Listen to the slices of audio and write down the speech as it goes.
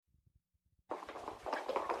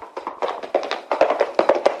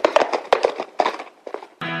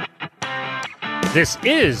This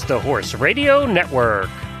is the Horse Radio Network.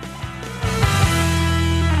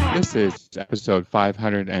 This is episode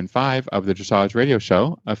 505 of the Dressage Radio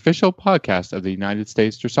Show, official podcast of the United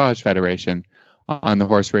States Dressage Federation on the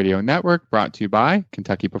Horse Radio Network, brought to you by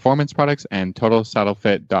Kentucky Performance Products and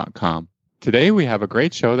TotalSaddleFit.com. Today we have a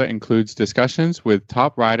great show that includes discussions with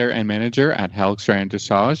top rider and manager at Helgstrand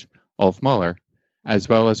Dressage, Ulf Moller, as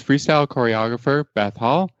well as freestyle choreographer Beth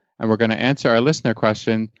Hall, and we're going to answer our listener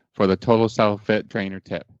question for the Total Saddle Fit trainer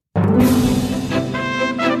tip.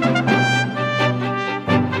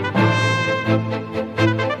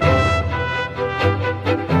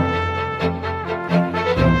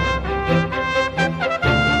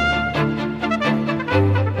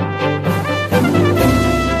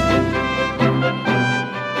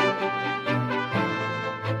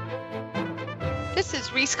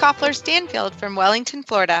 Stanfield from Wellington,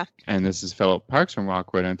 Florida. And this is Philip Parks from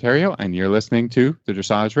Rockwood, Ontario, and you're listening to the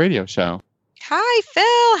Dressage Radio Show. Hi,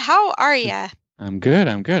 Phil. How are you? I'm good.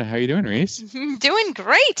 How are you doing, Reese? Doing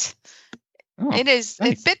great. Oh, it's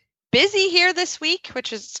a bit busy here this week,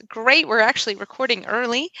 which is great. We're actually recording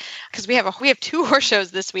early because we have two horse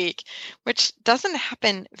shows this week, which doesn't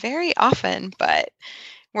happen very often, but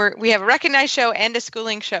we have a recognized show and a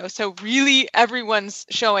schooling show. So really everyone's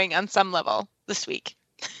showing on some level this week.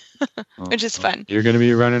 Which is fun. You're going to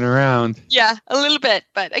be running around. Yeah, a little bit.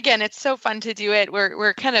 But again, it's so fun to do it.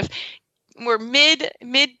 We're mid.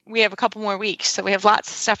 We have a couple more weeks, so we have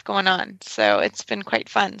lots of stuff going on. So it's been quite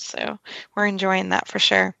fun. So we're enjoying that for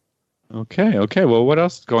sure. Okay. Well, what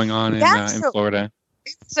else is going on in Florida?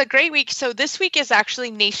 It's a great week. So this week is actually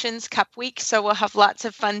Nations Cup week. So we'll have lots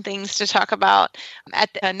of fun things to talk about at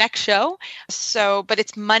the next show. But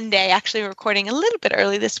it's Monday. Actually, we're recording a little bit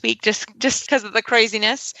early this week just because of the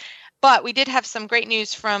craziness. But we did have some great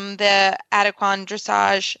news from the Adequan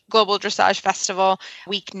Dressage Global Dressage Festival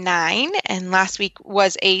week 9. And last week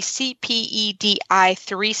was a CPEDI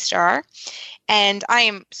 3-star. And I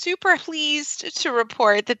am super pleased to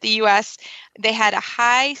report that the U.S., they had a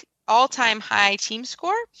all-time high team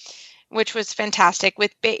score, which was fantastic,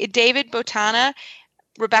 with David Botana,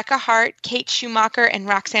 Rebecca Hart, Kate Schumacher, and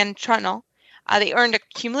Roxanne Trunnell. They earned a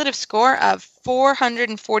cumulative score of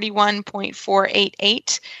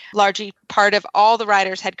 441.488. Largely part of all the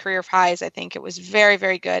riders had career highs. I think it was very,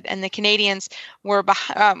 very good. And the Canadians were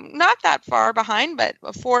not that far behind, but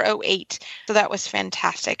 408. So that was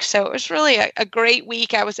fantastic. So it was really a great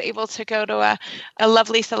week. I was able to go to a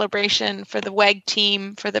lovely celebration for the WEG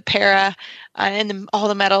team, for the para, and all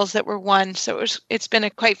the medals that were won. So it's been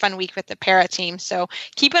a quite fun week with the para team. So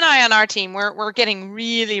keep an eye on our team. We're getting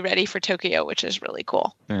really ready for Tokyo, which is really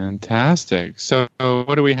cool. Fantastic. So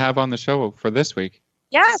what do we have on the show for this week?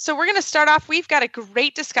 Yeah, so we're going to start off. We've got a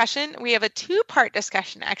great discussion. We have a 2-part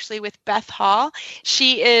discussion, actually, with Beth Hall.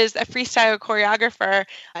 She is a freestyle choreographer,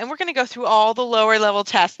 and we're going to go through all the lower level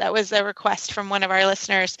tests. That was a request from one of our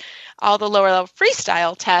listeners, all the lower level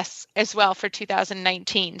freestyle tests as well for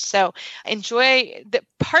 2019. So enjoy the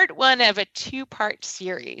part 1 of a 2-part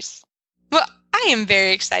series. Well, I am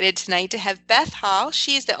very excited tonight to have Beth Hall.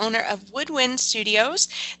 She is the owner of Woodwind Studios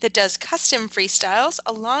that does custom freestyles,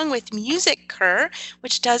 along with Music Cur,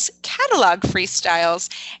 which does catalog freestyles.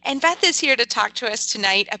 And Beth is here to talk to us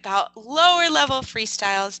tonight about lower level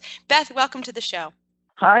freestyles. Beth, welcome to the show.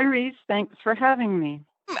 Hi, Reese. Thanks for having me.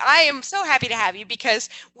 I am so happy to have you because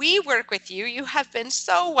we work with you. You have been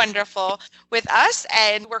so wonderful with us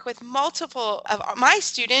and work with multiple of my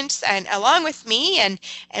students and along with me. And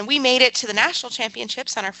we made it to the national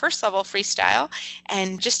championships on our first level freestyle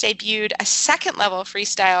and just debuted a second level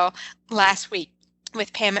freestyle last week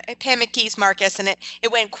with Pam McKee's Marcus, and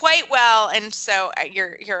it went quite well. And so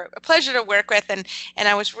you're a pleasure to work with, and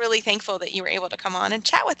I was really thankful that you were able to come on and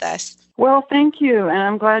chat with us. Well, thank you, and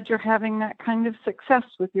I'm glad you're having that kind of success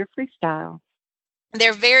with your freestyle.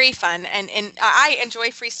 They're very fun, and I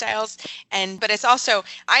enjoy freestyles, but it's also,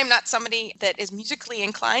 I'm not somebody that is musically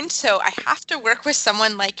inclined, so I have to work with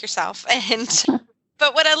someone like yourself.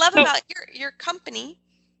 But what I love about your company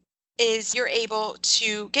is you're able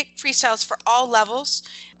to get freestyles for all levels,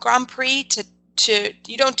 Grand Prix to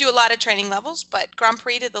you don't do a lot of training levels, but Grand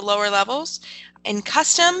Prix to the lower levels, and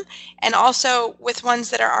custom, and also with ones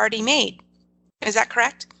that are already made. Is that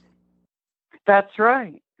correct? That's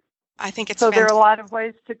right. I think it's so. fantastic. There are a lot of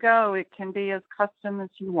ways to go. It can be as custom as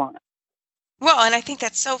you want. Well, and I think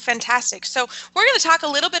that's so fantastic. So we're going to talk a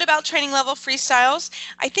little bit about training level freestyles.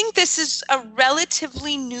 I think this is a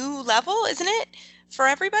relatively new level, isn't it, for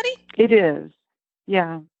everybody? It is,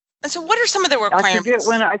 yeah. And so what are some of the requirements?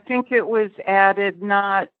 I think it was added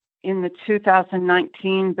not in the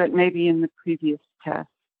 2019, but maybe in the previous test.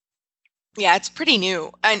 Yeah, it's pretty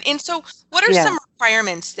new. And so what are Yeah. some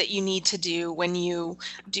requirements that you need to do when you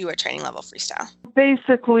do a training level freestyle?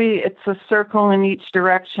 Basically, it's a circle in each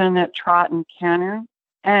direction at trot and canter.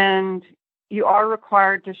 And you are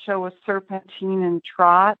required to show a serpentine and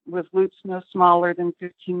trot with loops no smaller than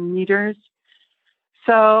 15 meters.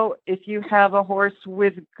 So if you have a horse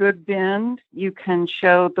with good bend, you can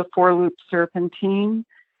show the 4-loop serpentine.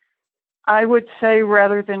 I would say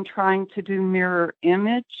rather than trying to do mirror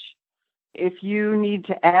image, if you need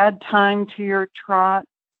to add time to your trot,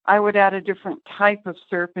 I would add a different type of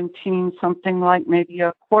serpentine, something like maybe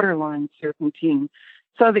a quarter-line serpentine,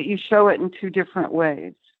 so that you show it in 2 different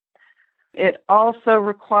ways. It also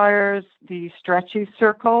requires the stretchy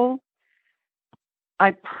circle.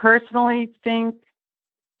 I personally think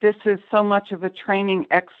this is so much of a training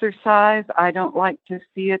exercise. I don't like to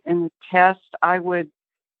see it in the test. I would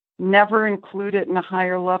never include it in a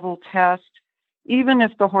higher level test, even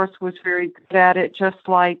if the horse was very good at it, just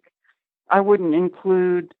like I wouldn't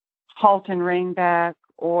include halt and rein back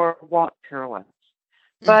or walk pirouettes.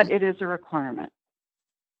 But it is a requirement.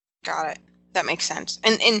 Got it. That makes sense.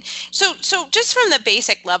 And so just from the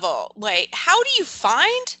basic level, like, how do you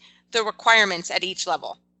find the requirements at each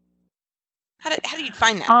level? How do you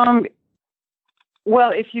find that?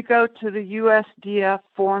 Well, if you go to the USDF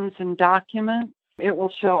forms and documents, it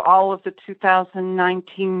will show all of the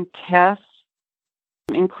 2019 tests,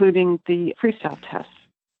 including the freestyle tests.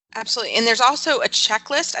 Absolutely. And there's also a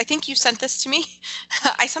checklist. I think you sent this to me.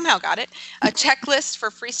 I somehow got it. A checklist for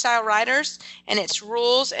freestyle riders and its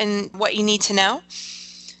rules and what you need to know.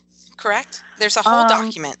 Correct? There's a whole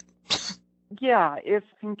document. Yeah, I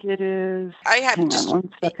think it is. Hang on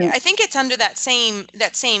 1 second. I think it's under that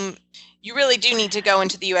same. You really do need to go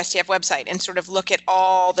into the USDF website and sort of look at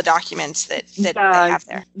all the documents that they have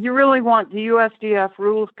there. You really want the USDF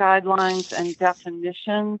rules, guidelines, and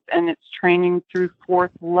definitions, and it's training through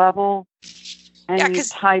 4th level. And you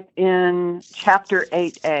type in Chapter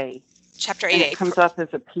 8A. Chapter 8A. And it comes up as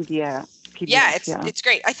a PDF. Yeah, it's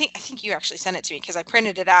great. I think you actually sent it to me because I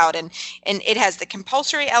printed it out, and it has the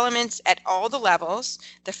compulsory elements at all the levels,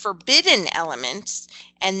 the forbidden elements,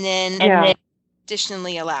 and then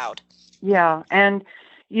additionally allowed. Yeah, and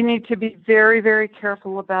you need to be very, very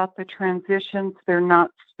careful about the transitions. They're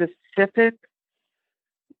not specific,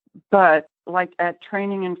 but like at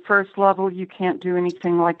training in 1st level, you can't do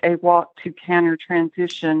anything like a walk to canter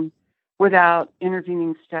transition without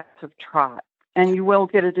intervening steps of trot, and you will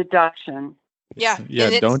get a deduction. Yeah.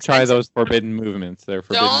 Don't try those forbidden movements. They're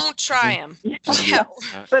forbidden. Don't try them. Yeah.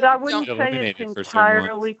 But I wouldn't say it's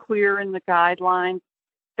entirely clear in the guidelines.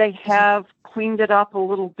 They have cleaned it up a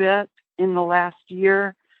little bit in the last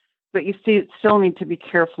year, but you still need to be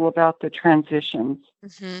careful about the transitions.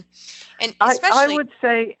 Mm-hmm. And I would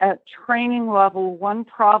say at training level, one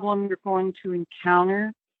problem you're going to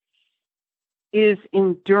encounter is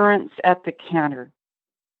endurance at the canter.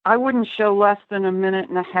 I wouldn't show less than 1.5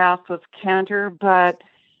 minutes of canter, but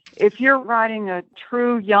if you're riding a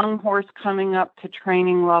true young horse coming up to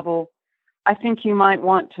training level, I think you might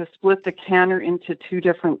want to split the canter into 2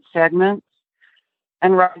 different segments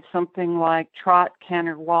and ride something like trot,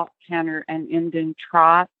 canter, walk, canter, and end in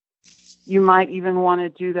trot. You might even want to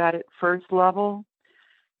do that at 1st level.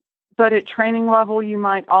 But at training level, you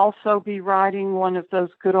might also be riding one of those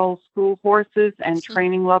good old school horses, and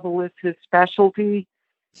training level is his specialty,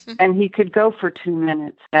 and he could go for 2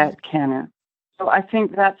 minutes at canter. So I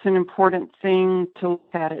think that's an important thing to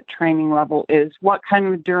look at training level is what kind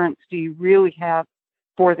of endurance do you really have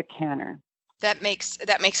for the canter? That makes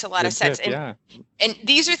a lot of sense. And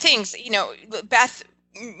these are things, Beth,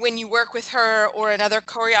 when you work with her or another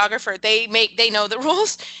choreographer, they know the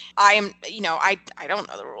rules. I don't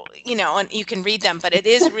know the rules, and you can read them, but it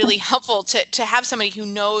is really helpful to have somebody who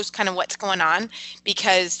knows kind of what's going on,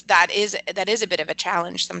 because that is a bit of a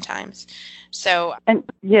challenge sometimes. So and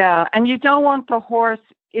you don't want the horse,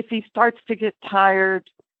 if he starts to get tired,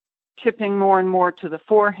 tipping more and more to the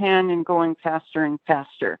forehand and going faster and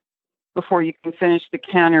faster before you can finish the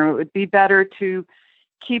canter. It would be better to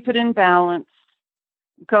keep it in balance,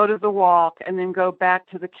 go to the walk, and then go back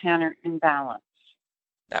to the canter in balance.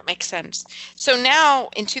 That makes sense. So now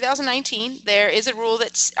in 2019, there is a rule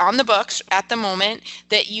that's on the books at the moment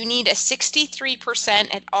that you need a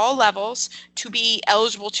 63% at all levels to be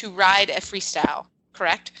eligible to ride a freestyle,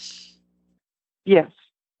 correct? Yes.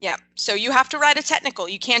 Yeah. So you have to ride a technical.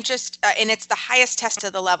 You can't just, and it's the highest test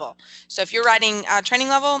of the level. So if you're riding training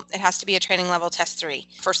level, it has to be a training level test 3,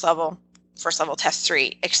 first level test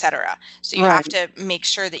 3, etc. So you have to make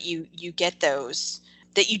sure that you get those,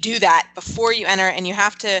 that you do that before you enter, and you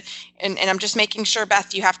have to, and I'm just making sure,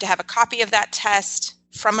 Beth, you have to have a copy of that test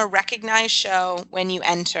from a recognized show when you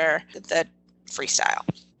enter the freestyle.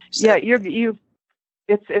 So, yeah,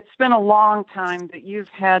 it's been a long time that you've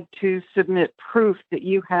had to submit proof that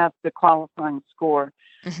you have the qualifying score.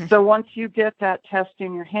 mhm. So once you get that test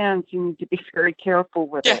in your hands, you need to be very careful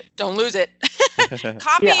with Yeah, it. don't lose it.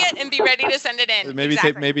 Copy Yeah. it and be ready to send it in. Maybe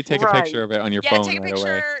Exactly. take a Right. picture of it on your Yeah, phone take a right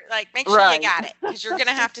picture, away. like make sure Right. you got it because you're going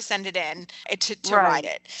to have to send it in to Right. write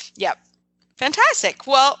it. Yep. Fantastic.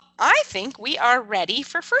 Well, I think we are ready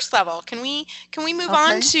for first level. Can we move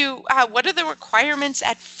on Okay. to what are the requirements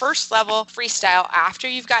at first level freestyle after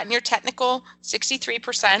you've gotten your technical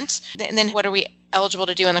 63%? And then what are we eligible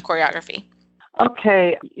to do in the choreography?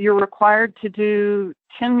 Okay, you're required to do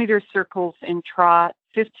 10-meter circles in trot,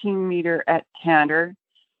 15-meter at canter,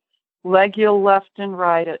 leg heel left and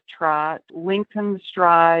right at trot, lengthen the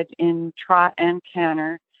stride in trot and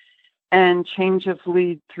canter, and change of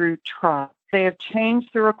lead through trot. They have changed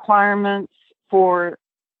the requirements for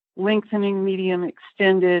lengthening, medium,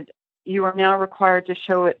 extended. You are now required to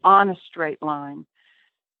show it on a straight line.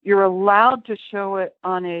 You're allowed to show it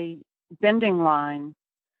on a bending line,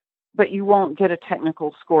 but you won't get a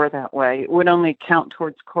technical score that way. It would only count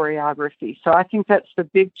towards choreography. So I think that's the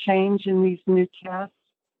big change in these new tests.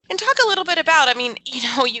 And talk a little bit about, I mean,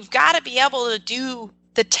 you've got to be able to do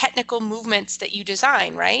the technical movements that you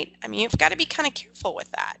design, right? I mean, you've got to be kind of careful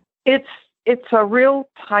with that. It's a real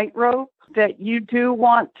tightrope that you do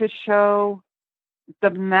want to show the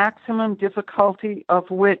maximum difficulty of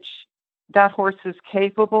which that horse is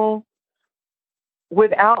capable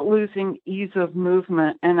without losing ease of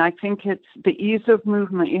movement. And I think it's the ease of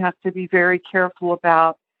movement you have to be very careful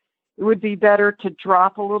about. It would be better to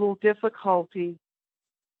drop a little difficulty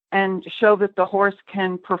and show that the horse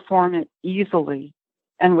can perform it easily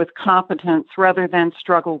and with competence rather than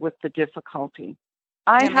struggle with the difficulty.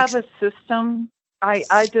 I have a system.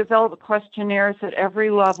 I develop questionnaires at every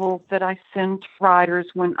level that I send to riders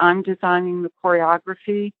when I'm designing the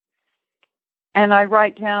choreography. And I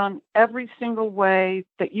write down every single way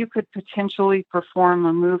that you could potentially perform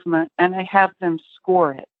a movement, and I have them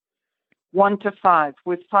score it 1 to 5,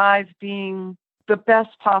 with 5 being the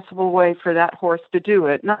best possible way for that horse to do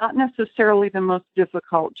it. Not necessarily the most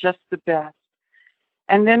difficult, just the best.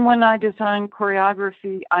 And then when I design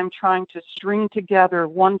choreography, I'm trying to string together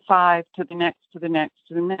 1 5 to the next, to the next,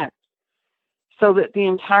 to the next, so that the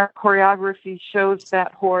entire choreography shows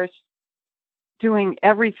that horse doing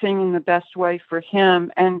everything in the best way for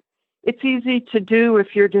him. And it's easy to do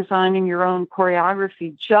if you're designing your own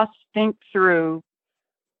choreography. Just think through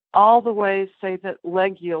all the ways, say, that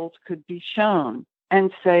leg yields could be shown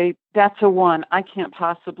and say, that's a 1, I can't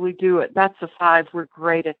possibly do it. That's a 5, we're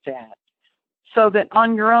great at that. So that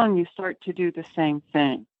on your own, you start to do the same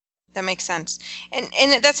thing. That makes sense.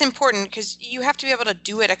 And that's important because you have to be able to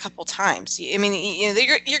do it a couple times. I mean,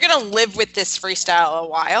 you're going to live with this freestyle a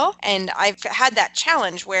while. And I've had that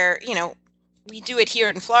challenge where, we do it here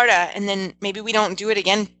in Florida and then maybe we don't do it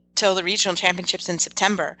again till the regional championships in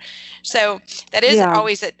September. So that is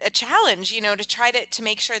always a challenge, to try to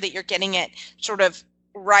make sure that you're getting it sort of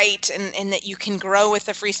right and that you can grow with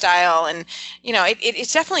the freestyle. And, it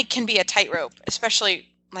definitely can be a tightrope, especially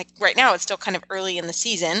like right now, it's still kind of early in the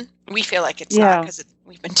season. We feel like it's not because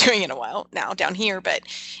we've been doing it a while now down here, but,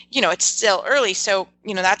 it's still early. So,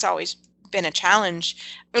 that's always been a challenge.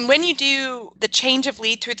 And when you do the change of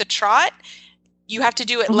lead through the trot, you have to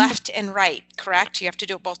do it left and right, correct? You have to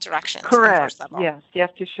do it both directions. Correct. Yes, you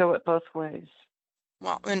have to show it both ways.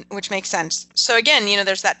 Well, which makes sense. So again,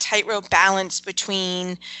 there's that tightrope balance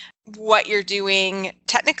between what you're doing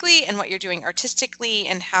technically and what you're doing artistically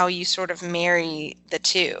and how you sort of marry the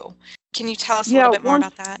two. Can you tell us a little bit more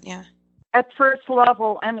about that? Yeah. At first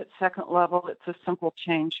level and at second level, it's a simple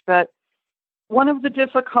change. But one of the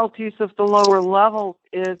difficulties of the lower levels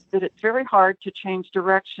is that it's very hard to change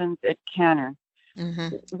directions at canter.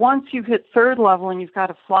 Mm-hmm. Once you hit third level and you've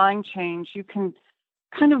got a flying change, you can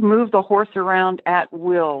kind of move the horse around at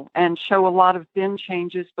will and show a lot of bend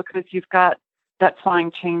changes because you've got that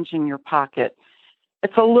flying change in your pocket.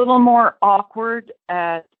 It's a little more awkward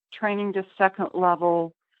at training to second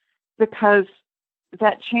level because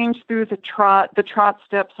that change through the trot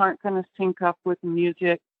steps aren't going to sync up with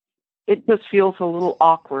music. It just feels a little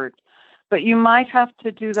awkward. But you might have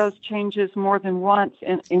to do those changes more than once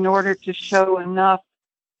in order to show enough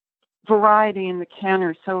variety in the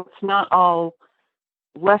canter so it's not all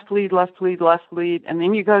left lead, left lead, left lead, and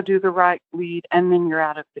then you go do the right lead, and then you're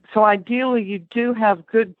out of it. So ideally, you do have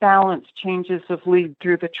good balanced changes of lead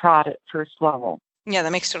through the trot at first level. Yeah,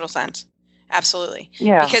 that makes total sense. Absolutely.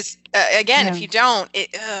 Yeah. Because again, if you don't,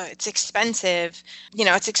 it's expensive.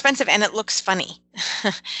 It's expensive and it looks funny.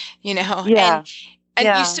 Yeah.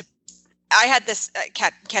 And I had this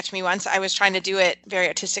catch me once. I was trying to do it very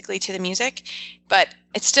artistically to the music, but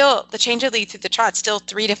it's still, the change of lead through the trot, still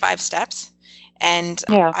 3 to 5 steps. And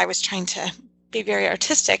I was trying to be very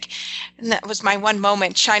artistic. And that was my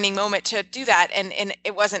one shining moment to do that. And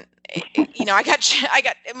it wasn't, I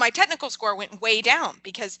got my technical score went way down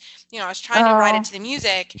because, I was trying to write it to the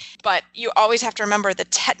music, but you always have to remember the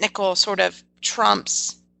technical sort of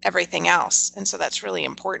trumps everything else. And so that's really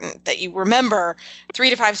important that you remember 3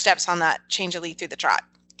 to 5 steps on that change of lead through the trot.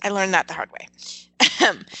 I learned that the hard way.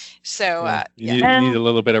 You need a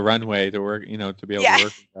little bit of runway to work, to be able to work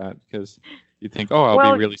with that, because you think,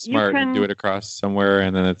 I'll be really smart and do it across somewhere,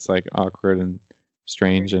 and then it's like awkward and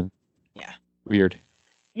strange and weird.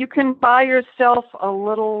 You can buy yourself a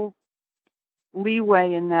little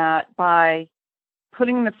leeway in that by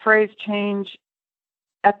putting the phrase change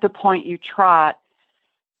at the point you trot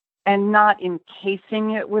and not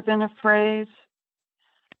encasing it within a phrase,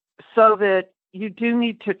 so that you do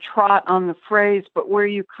need to trot on the phrase, but where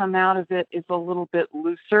you come out of it is a little bit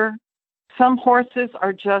looser. Some horses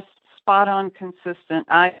are just spot on consistent.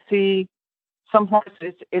 I see some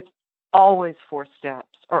horses, it's always 4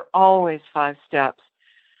 steps or always 5 steps.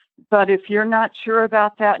 But if you're not sure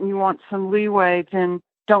about that and you want some leeway, then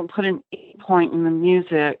don't put an 8 point in the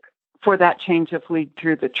music for that change of lead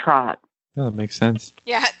through the trot. Oh, that makes sense.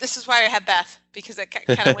 Yeah, this is why I have Beth, because it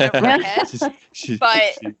kind of went over my head. She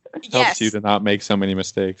Yes. helps you to not make so many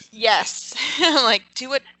mistakes. Yes. I'm like, do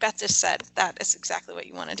what Beth just said. That is exactly what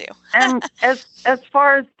you want to do. And as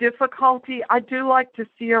far as difficulty, I do like to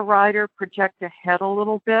see a rider project ahead a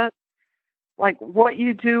little bit. Like what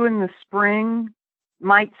you do in the spring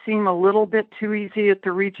might seem a little bit too easy at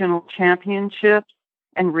the regional championships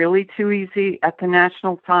and really too easy at the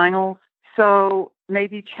national finals. So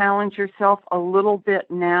maybe challenge yourself a little bit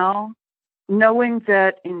now, knowing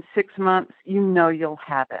that in 6 months, you'll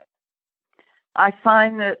have it. I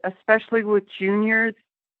find that especially with juniors,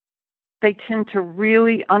 they tend to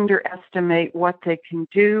really underestimate what they can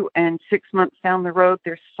do, and 6 months down the road,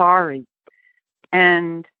 they're sorry.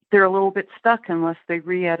 And they're a little bit stuck unless they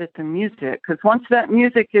re-edit the music, because once that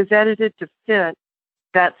music is edited to fit,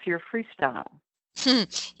 that's your freestyle.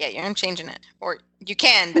 Yeah, you aren't changing it. Or you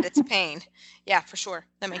can, but it's a pain. Yeah, for sure.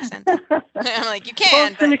 That makes sense. I'm like, you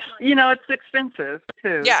can, but it's expensive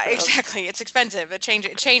too. Yeah, so. Exactly. It's expensive. It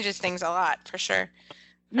changes things a lot, for sure.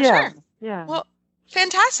 Yeah. Well,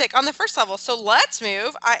 fantastic on the first level. So let's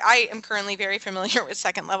move. I am currently very familiar with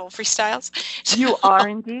second level freestyles. So, you are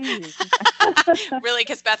indeed. Really,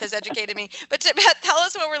 because Beth has educated me. But Beth, tell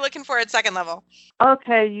us what we're looking for at second level.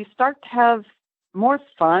 Okay, you start to have more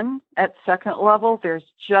fun at second level. There's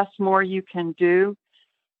just more you can do.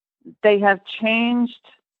 They have changed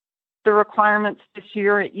the requirements this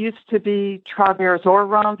year. It used to be travers or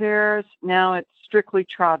renvers. Now it's strictly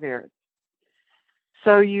travers.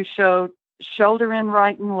 So you show shoulder in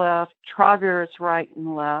right and left, travers right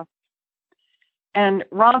and left. And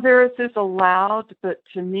renvers is allowed, but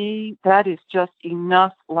to me, that is just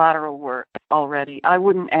enough lateral work already. I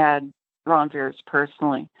wouldn't add renvers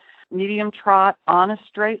personally. Medium trot on a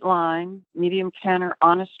straight line, medium canter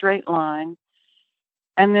on a straight line,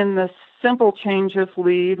 and then the simple change of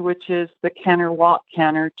lead, which is the canter walk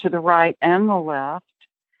canter to the right and the left.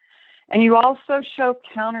 And you also show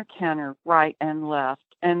counter canter right and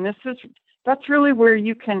left. And that's really where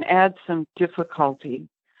you can add some difficulty.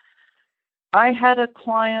 I had a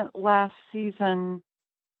client last season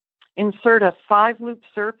insert a 5-loop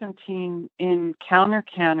serpentine in counter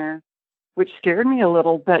canter, which scared me a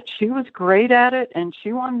little, but she was great at it, and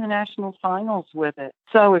she won the national finals with it.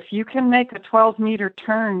 So if you can make a 12-meter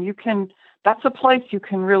turn, that's a place you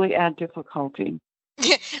can really add difficulty.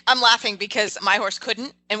 I'm laughing because my horse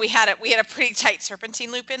couldn't, and we had a pretty tight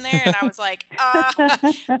serpentine loop in there, and I was like,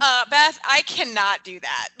 Beth, I cannot do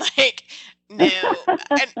that. Like, no.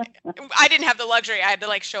 And I didn't have the luxury. I had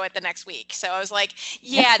to show it the next week. So I was like,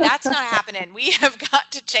 yeah, that's not happening. We have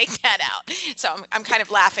got to take that out. So I'm kind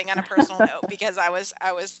of laughing on a personal note because I was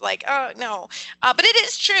like, oh no. But it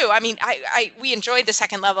is true. I mean, we enjoyed the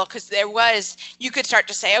second level because you could start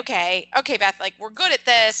to say, okay, Beth, we're good at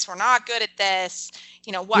this. We're not good at this.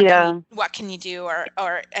 What can you do?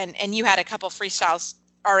 And you had a couple freestyles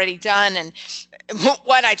already done, and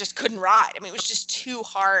one I just couldn't ride. I mean, it was just too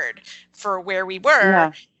hard for where we were.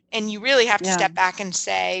 Yeah. And you really have to step back and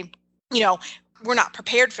say, we're not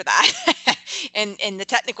prepared for that. and the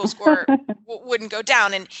technical score wouldn't go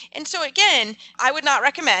down. And so again, I would not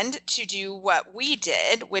recommend to do what we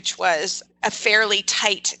did, which was a fairly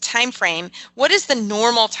tight time frame. What is the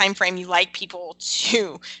normal time frame you like people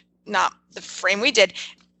to, not the frame we did,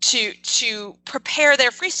 to prepare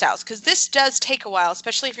their freestyles, because this does take a while,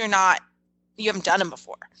 especially if you haven't done them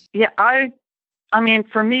before. Yeah, I mean,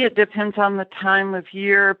 for me, it depends on the time of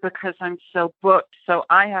year because I'm so booked. So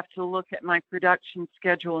I have to look at my production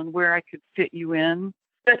schedule and where I could fit you in.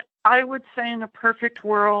 But I would say in a perfect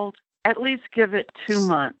world, at least give it 2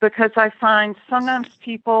 months, because I find sometimes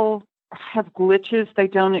people have glitches they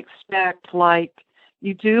don't expect. Like,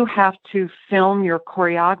 you do have to film your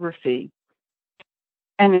choreography.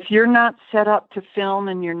 And if you're not set up to film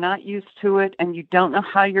and you're not used to it and you don't know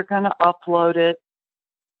how you're going to upload it,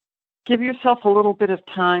 give yourself a little bit of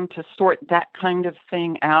time to sort that kind of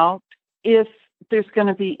thing out. If there's going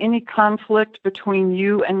to be any conflict between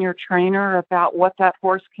you and your trainer about what that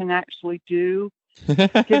horse can actually do,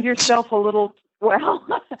 give yourself a little,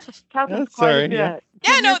 happens quite a bit. Yeah,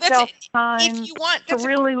 Give no, yourself that's time if you want to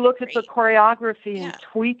really look at the choreography and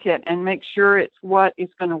tweak it and make sure it's what is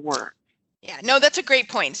going to work. Yeah, no, that's a great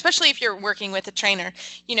point, especially if you're working with a trainer,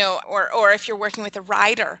 or if you're working with a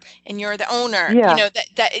rider and you're the owner,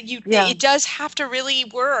 it does have to really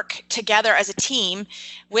work together as a team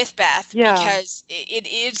with Beth, because it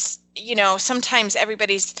is, sometimes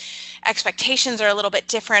everybody's expectations are a little bit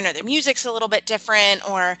different, or their music's a little bit different,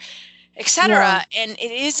 or et cetera. And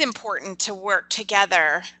it is important to work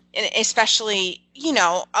together. And especially,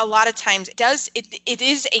 a lot of times it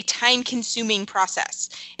is a time consuming process.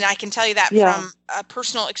 And I can tell you that from a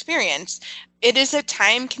personal experience. It is a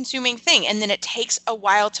time consuming thing. And then it takes a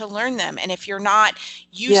while to learn them. And if you're not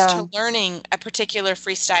used to learning a particular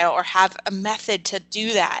freestyle or have a method to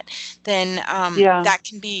do that, then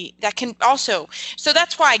that can also. So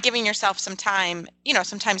that's why giving yourself some time,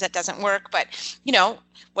 sometimes that doesn't work. But,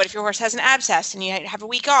 what if your horse has an abscess and you have a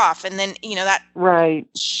week off, and then, that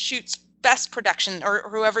shoots best production, or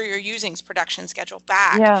whoever you're using's production schedule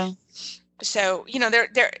back. Yeah. So,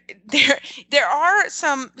 there are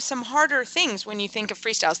some harder things when you think of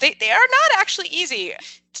freestyles. They are not actually easy.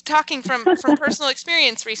 Talking from personal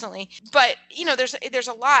experience recently, but there's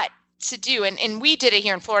a lot to do, and we did it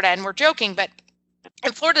here in Florida, and we're joking, but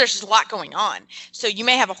in Florida, there's just a lot going on. So you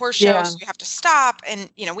may have a horse show, so you have to stop. And,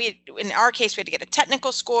 in our case, we had to get a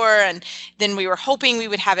technical score, and then we were hoping we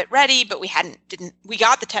would have it ready, but we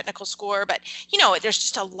got the technical score. But, there's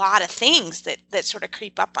just a lot of things that sort of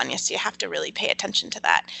creep up on you. So you have to really pay attention to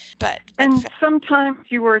that. And sometimes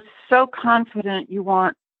you are so confident you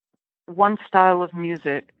want one style of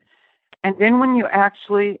music. And then when you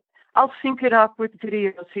I'll sync it up with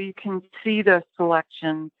video so you can see the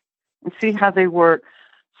selections and see how they work.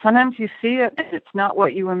 Sometimes you see it and it's not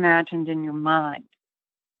what you imagined in your mind,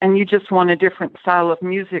 and you just want a different style of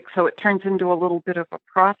music, so it turns into a little bit of a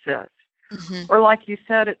process. Mm-hmm. Or like you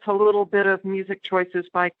said, it's a little bit of music choices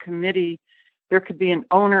by committee. There could be an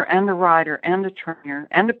owner and a rider and a trainer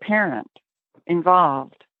and a parent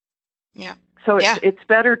involved. Yeah. So it's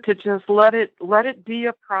better to just let it be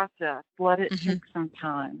a process. Let it take some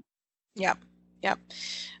time. Yep.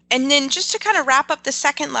 And then just to kind of wrap up the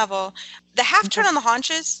second level, the half turn on the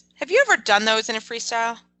haunches, have you ever done those in a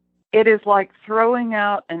freestyle? It is like throwing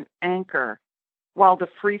out an anchor while the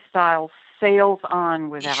freestyle sails on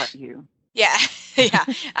without you. Yeah.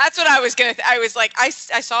 That's what I was going to, I was like, I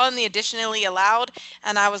saw in the additionally allowed,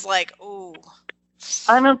 and I was like, ooh.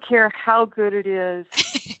 I don't care how good it is.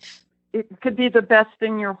 It could be the best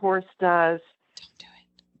thing your horse does.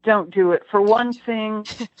 Don't do it. For one thing,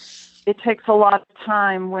 it takes a lot of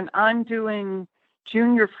time. When I'm doing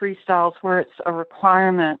junior freestyles where it's a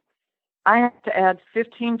requirement, I have to add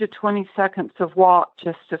 15 to 20 seconds of walk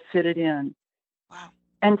just to fit it in. Wow.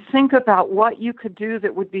 And think about what you could do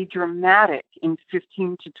that would be dramatic in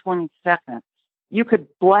 15 to 20 seconds. You could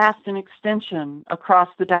blast an extension across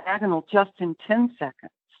the diagonal just in 10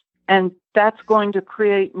 seconds. And that's going to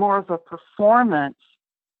create more of a performance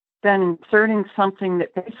than inserting something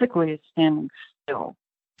that basically is standing still,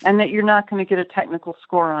 and that you're not going to get a technical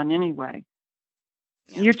score on anyway.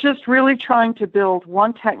 Yeah. You're just really trying to build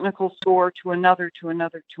one technical score to another, to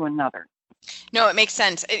another, to another. No, it makes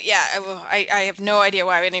sense. I have no idea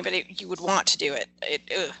why you would want to do it.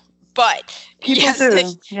 But people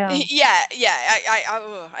do.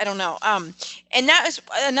 I don't know. And that is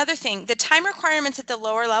another thing. The time requirements at the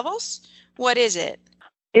lower levels, what is it?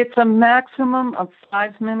 It's a maximum of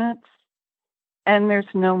 5 minutes, and there's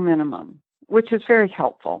no minimum, which is very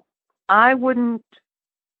helpful. I wouldn't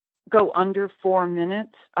go under 4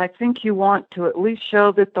 minutes. I think you want to at least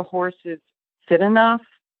show that the horse is fit enough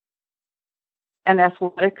and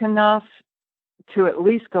athletic enough to at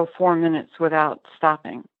least go 4 minutes without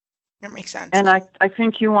stopping. That makes sense. And I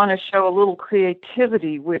think you want to show a little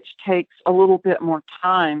creativity, which takes a little bit more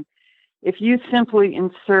time. If you simply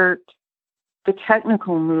insert the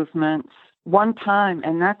technical movements one time,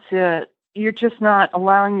 and that's it. You're just not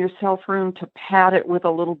allowing yourself room to pad it with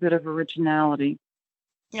a little bit of originality.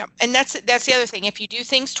 Yeah, and that's the other thing. If you do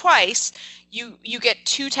things twice, you get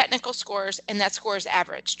 2 technical scores, and that score is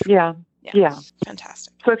averaged. Yeah.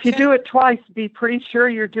 Fantastic. So if you do it twice, be pretty sure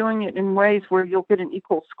you're doing it in ways where you'll get an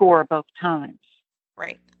equal score both times.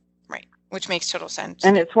 Right. Which makes total sense.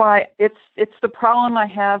 And it's why it's the problem I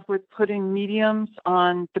have with putting mediums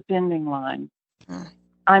on the bending line.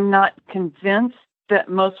 I'm not convinced that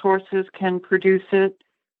most horses can produce it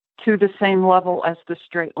to the same level as the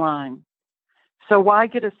straight line. So why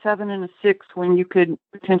get a 7 and a 6 when you could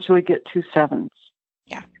potentially get 2 7s?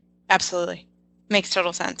 Yeah, absolutely. Makes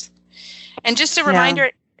total sense. And just a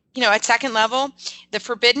reminder, at second level, the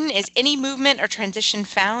forbidden is any movement or transition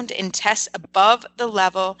found in tests above the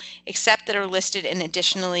level except that are listed and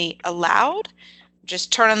additionally allowed.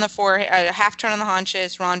 Just turn on the half turn on the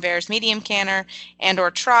haunches, renvers, medium canter, and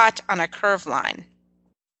or trot on a curve line.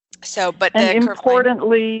 So, but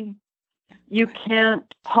importantly, you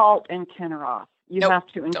can't halt and canter off. You have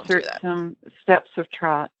to insert some steps of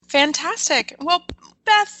trot. Fantastic. Well,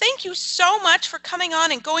 Beth, thank you so much for coming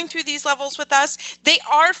on and going through these levels with us. They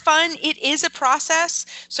are fun. It is a process.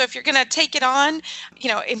 So if you're going to take it on,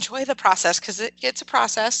 enjoy the process because it's a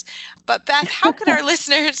process. But Beth, how can our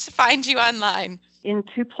listeners find you online? In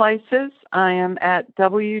 2 places. I am at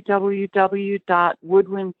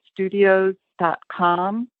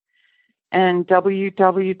www.woodwindstudios.com and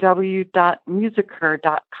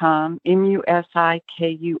www.musikur.com,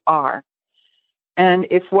 MUSIKUR. And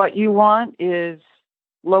if what you want is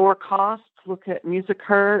lower cost, look at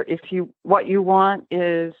Musikur. What you want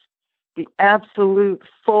is the absolute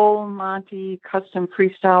full Monty custom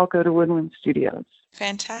freestyle, go to Woodwind Studios.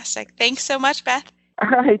 Fantastic. Thanks so much, Beth. All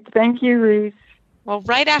right. Thank you, Reese. Well,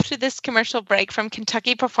 right after this commercial break from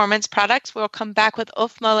Kentucky Performance Products, we'll come back with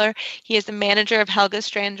Ulf Moller. He is the manager of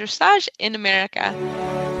Helgstrand Dressage in America.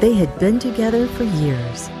 They had been together for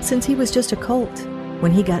years, since he was just a colt.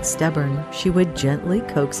 When he got stubborn, she would gently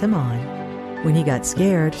coax him on. When he got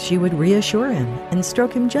scared, she would reassure him and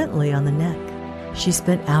stroke him gently on the neck. She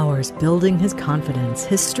spent hours building his confidence,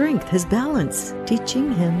 his strength, his balance,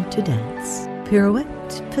 teaching him to dance.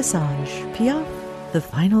 Pirouette, passage, piaffe, the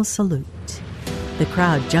final salute. The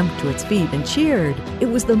crowd jumped to its feet and cheered. It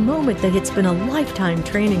was the moment that he'd spent a lifetime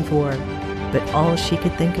training for. But all she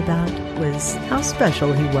could think about was how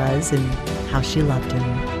special he was and how she loved him.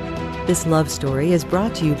 This love story is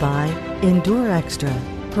brought to you by Endure Extra,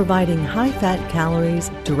 providing high-fat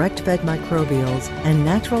calories, direct-fed microbials, and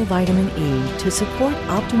natural vitamin E to support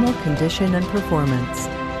optimal condition and performance.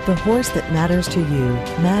 The horse that matters to you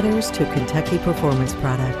matters to Kentucky Performance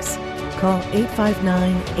Products. Call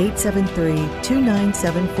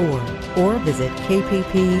 859-873-2974 or visit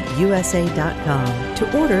kppusa.com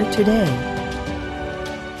to order today.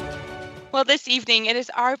 Well, this evening, it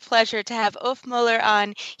is our pleasure to have Ulf Moller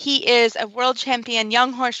on. He is a world champion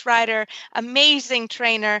young horse rider, amazing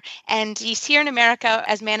trainer, and he's here in America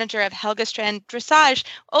as manager of Helgstrand Dressage.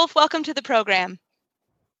 Ulf, welcome to the program.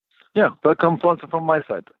 Yeah, welcome also from my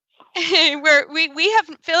side.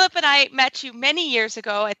 Philip and I met you many years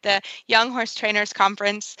ago at the Young Horse Trainers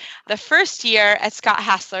Conference, the first year at Scott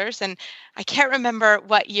Hassler's, and I can't remember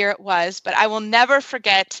what year it was, but I will never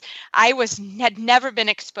forget. I had never been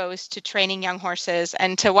exposed to training young horses,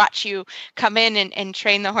 and to watch you come in and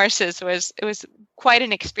train the horses was quite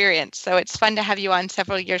an experience. So it's fun to have you on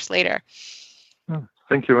several years later.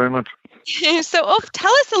 Thank you very much. So, Ulf,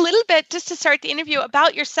 tell us a little bit, just to start the interview,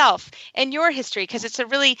 about yourself and your history, because it's a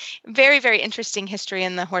really very, very interesting history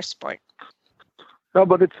in the horse sport. No,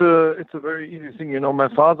 but it's a very easy thing. My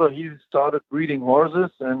father, he started breeding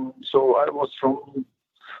horses, and so I was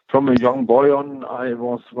from a young boy on, I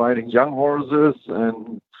was riding young horses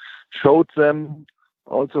and showed them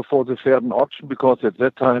also for the Pferden auction, because at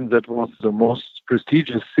that time that was the most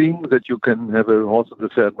prestigious thing, that you can have a horse at the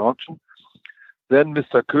Pferden auction. Then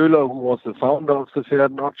Mr. Köhler, who was the founder of the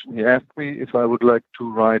Pferden auction, he asked me if I would like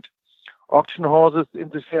to ride auction horses in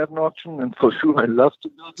the Pferden auction, and for sure I love to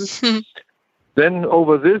do this. Then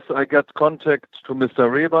over this, I got contact to Mr.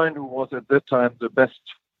 Rehbein, who was at that time the best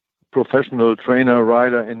professional trainer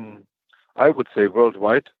rider in, I would say,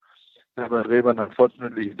 worldwide. Herbert Rehbein,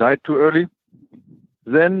 unfortunately, died too early.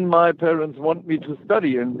 Then my parents want me to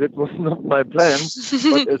study, and that was not my plan.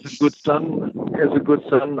 But as a good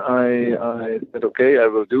son, I said, okay, I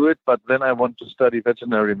will do it. But then I want to study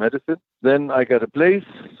veterinary medicine. Then I got a place,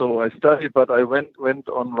 so I studied. But I went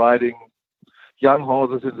on riding young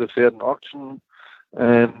horses in the Pferden auction,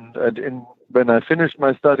 and when I finished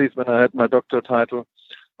my studies, when I had my doctor title,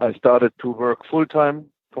 I started to work full time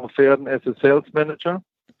for Pferden as a sales manager.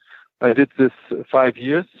 I did this 5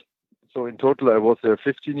 years. So in total, I was there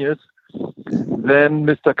 15 years. Then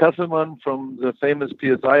Mr. Kasselmann from the famous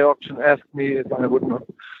PSI auction asked me if I would not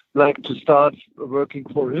like to start working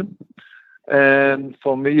for him. And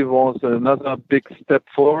for me, it was another big step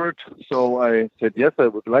forward. So I said, yes, I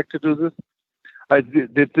would like to do this. I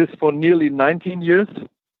did this for nearly 19 years.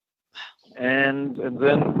 And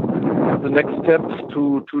then the next step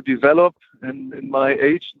to develop. And in my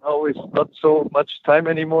age now, it's not so much time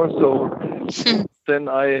anymore. So then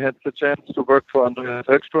I had the chance to work for Andreas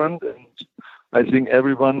Helgstrand. And I think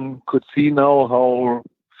everyone could see now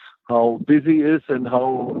how busy he is and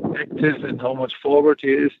how active and how much forward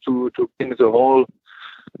he is to bring the whole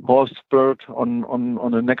horse sport on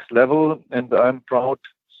the next level. And I'm proud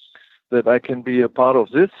that I can be a part of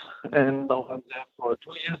this. And now I'm there for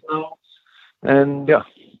 2 years now. And yeah,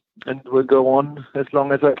 and we'll go on as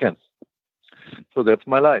long as I can. So that's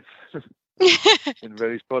my life in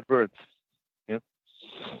very short words. Yeah.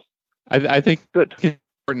 I think good. It's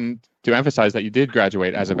important to emphasize that you did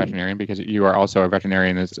graduate as a veterinarian because you are also a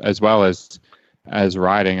veterinarian as well as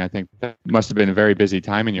riding. I think that must have been a very busy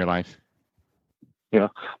time in your life. Yeah,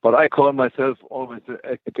 but I call myself always an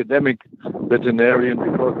academic veterinarian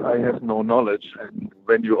because I have no knowledge. And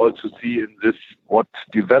when you also see in this what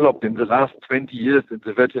developed in the last 20 years in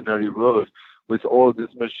the veterinary world with all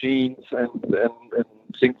these machines and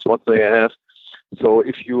things what they have. So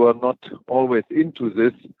if you are not always into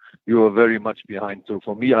this, you are very much behind. So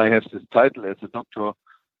for me, I have this title as a doctor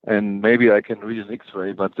and maybe I can read an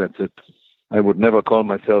X-ray, but that's it. I would never call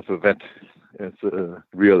myself a vet. As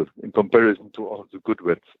real in comparison to all the good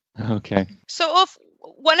vets. Okay. So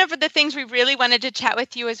one of the things we really wanted to chat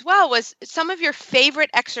with you as well was some of your favorite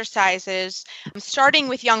exercises, starting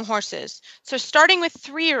with young horses. So starting with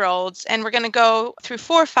 3-year-olds, and we're going to go through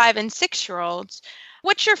 4, 5, and 6-year-olds.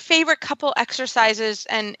 What's your favorite couple exercises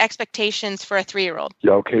and expectations for a 3-year-old?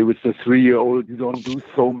 Yeah, okay. With the 3-year-old, you don't do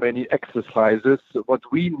so many exercises. What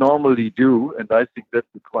we normally do, and I think that's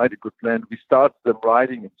quite a good plan, we start them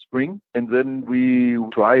riding in spring, and then we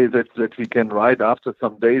try that we can ride after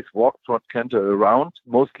some days, walk, trot, canter around,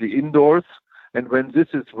 mostly indoors. And when this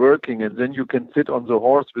is working, and then you can sit on the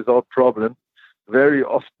horse without problem, very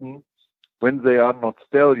often when they are not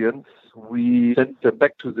stallions, we send them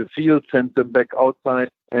back to the field, send them back outside,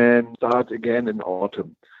 and start again in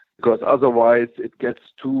autumn. Because otherwise it gets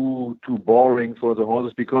too boring for the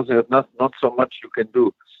horses because there's not so much you can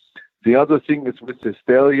do. The other thing is with the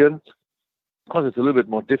stallions, because it's a little bit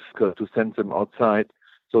more difficult to send them outside.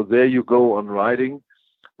 So there you go on riding.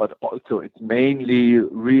 But also it's mainly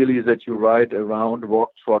really that you ride around,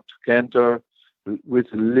 walk, trot, canter, with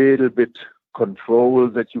a little bit control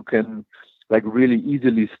that you can like really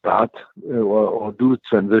easily start or do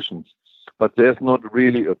transitions. But there's not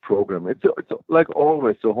really a program. It's like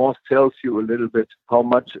always, the horse tells you a little bit how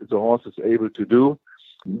much the horse is able to do.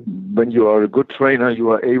 When you are a good trainer, you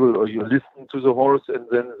are able, or you listen to the horse, and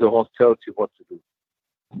then the horse tells you what to do.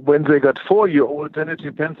 When they got 4-year-old, then it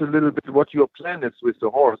depends a little bit what your plan is with the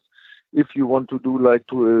horse. If you want to do like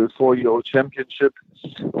to a 4-year-old championship,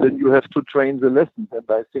 then you have to train the lessons. And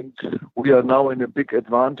I think we are now in a big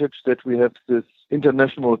advantage that we have this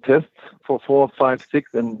international tests for 4, 5,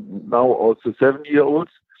 6, and now also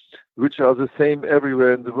 7-year-olds, which are the same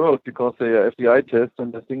everywhere in the world because they are FDI tests.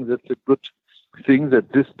 And I think that's a good thing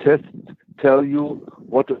that this test tell you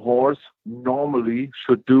what a horse normally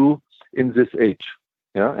should do in this age.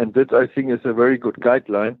 Yeah, and that I think is a very good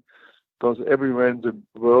guideline. Because everywhere in the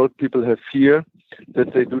world, people have fear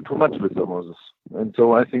that they do too much with the horses. And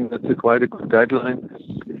so I think that's quite a good guideline.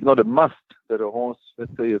 It's not a must that a horse,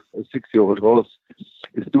 let's say a 6-year-old horse,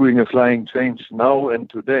 is doing a flying change now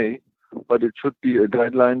and today, but it should be a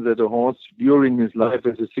guideline that a horse during his life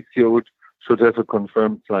as a 6-year-old should have a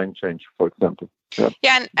confirmed flying change, for example.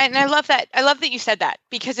 Yeah, and I love that. I love that you said that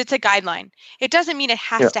because it's a guideline. It doesn't mean it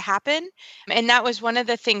has to happen. And that was one of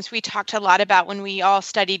the things we talked a lot about when we all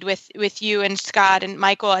studied with you and Scott and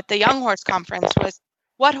Michael at the Young Horse Conference was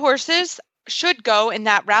what horses should go in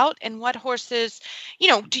that route and what horses,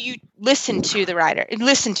 do you listen to the rider and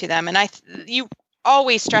listen to them? And you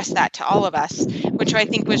always stress that to all of us, which I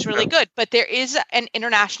think was really good. But there is an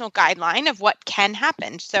international guideline of what can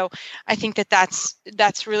happen. So I think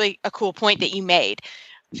that's really a cool point that you made.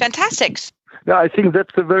 Fantastic. Yeah, I think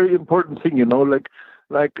that's a very important thing,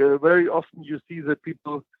 like very often you see that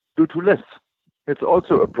people do too less. It's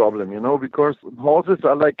also a problem, because horses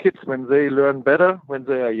are like kids when they learn better when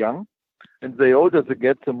they are young. And the older they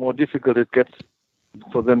get, the more difficult it gets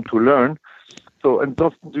for them to learn. So, and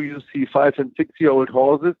often do you see 5- and 6-year-old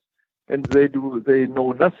horses, and they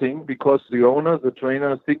know nothing because the owner, the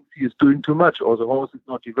trainer, thinks he is doing too much or the horse is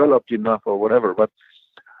not developed enough or whatever. But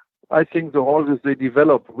I think the horses, they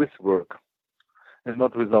develop with work and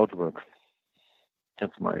not without work.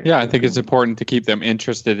 That's my I think it's important to keep them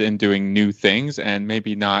interested in doing new things and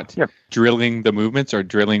maybe not drilling the movements or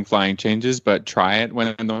drilling flying changes, but try it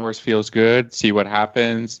when the horse feels good, see what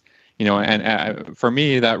happens. And for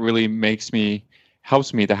me, that really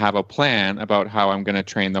helps me to have a plan about how I'm going to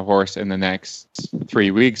train the horse in the next 3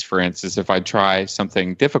 weeks. For instance, if I try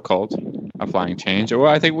something difficult, a flying change, well,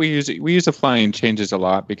 I think we use the flying changes a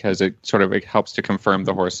lot because it helps to confirm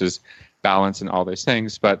the horse's balance and all these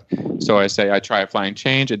things. But so I say I try a flying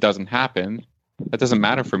change, it doesn't happen. That doesn't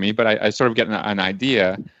matter for me, but I sort of get an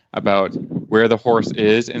idea about where the horse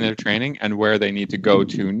is in their training and where they need to go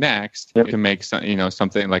to next to make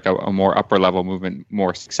something like a more upper level movement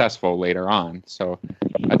more successful later on. So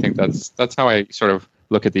I think that's how I sort of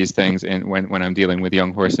look at these things when I'm dealing with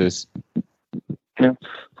young horses. Yeah.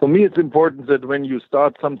 For me, it's important that when you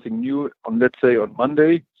start something new let's say on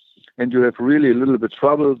Monday, and you have really a little bit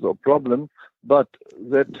troubles or problem, but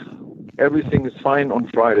that everything is fine on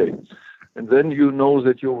Friday. And then you know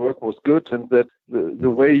that your work was good and that the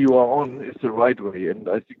way you are on is the right way. And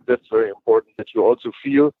I think that's very important, that you also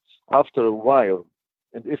feel after a while.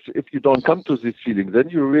 And if you don't come to this feeling, then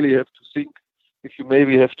you really have to think if you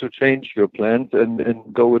maybe have to change your plans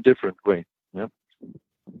and go a different way. Yeah.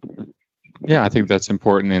 Yeah, I think that's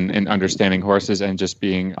important in understanding horses and just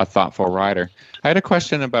being a thoughtful rider. I had a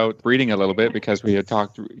question about breeding a little bit because we had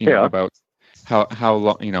talked, about how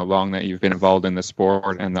long that you've been involved in the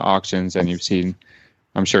sport and the auctions, and you've seen,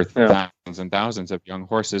 I'm sure, thousands and thousands of young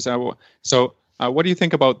horses. So what do you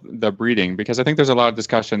think about the breeding? Because I think there's a lot of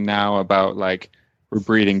discussion now about we're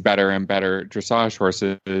breeding better and better dressage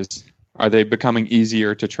horses. Are they becoming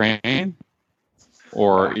easier to train,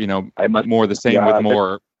 or more the same with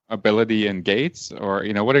more ability and gaits, or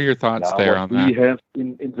what are your thoughts there on that? We have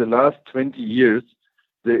in the last 20 years,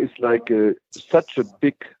 there is such a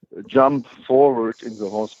big jump forward in the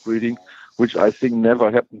horse breeding, which I think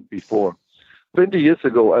never happened before. 20 years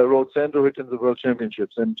ago, I rode Sandrohit in the World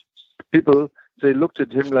Championships, and people, they looked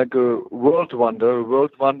at him like a world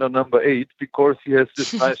wonder number 8, because he has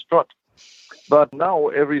this nice trot. But now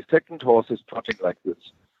every second horse is trotting like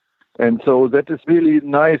this. And so that is really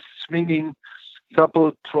nice, swinging,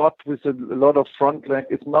 supple trot with a lot of front leg.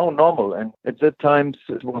 It's now normal, and at that time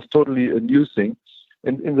it was totally a new thing.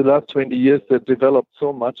 And in the last 20 years, that developed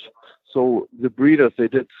so much. So the breeders, they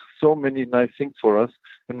did so many nice things for us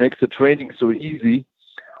and makes the training so easy.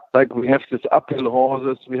 Like we have this uphill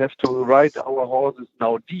horses, we have to ride our horses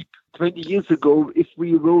now deep. 20 years ago, if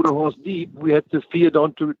we rode a horse deep, we had the fear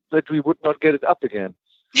that we would not get it up again.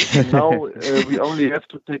 And now we only have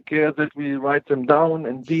to take care that we ride them down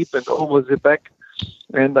and deep and over the back.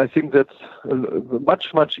 And I think that's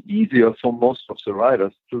much, much easier for most of the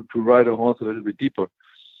riders to ride a horse a little bit deeper.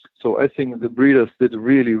 So I think the breeders did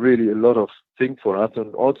really, really a lot of things for us.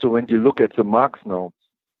 And also when you look at the marks now,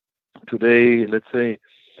 today, let's say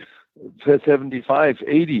 75,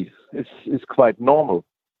 80 is quite normal.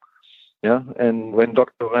 Yeah. And when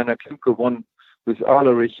Dr. Rainer Klimke won with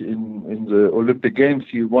Ahlerich in the Olympic Games,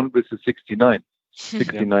 he won with the 69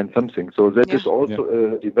 something. So that is also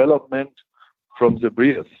a development from the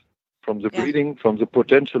breeders, from the breeding, from the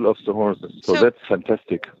potential of the horses. So that's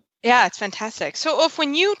fantastic. Yeah, it's fantastic. So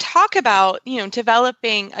when you talk about,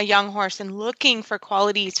 developing a young horse and looking for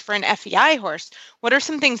qualities for an FEI horse, what are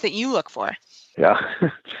some things that you look for? Yeah,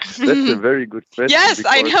 that's a very good question. Yes,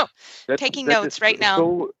 I know. Taking notes right now.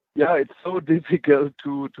 So, it's so difficult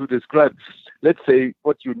to describe. Let's say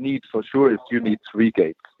what you need for sure is you need 3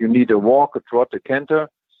 gaits. You need a walk, a trot, a canter.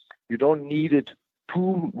 You don't need it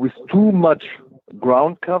with too much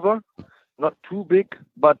ground cover, not too big,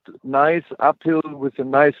 but nice uphill with a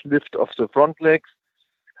nice lift of the front legs.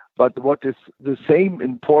 But what is the same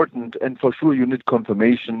important, and for sure you need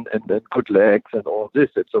confirmation and good legs and all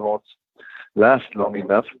this, it won't last long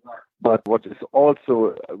enough. But what is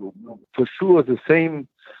also for sure the same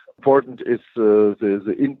important is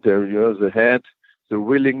the interior, the head, the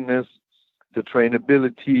willingness, the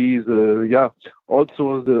trainability,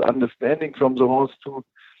 also the understanding from the horse to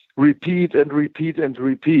repeat and repeat and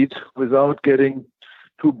repeat without getting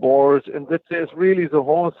too bored, and that there's really the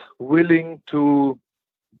horse willing to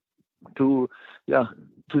do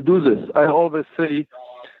this. I always say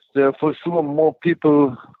there are for sure more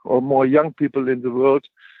people or more young people in the world.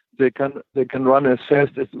 They can run as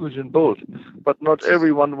fast as Usain Bolt, but not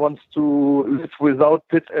everyone wants to live without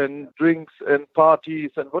pit and drinks and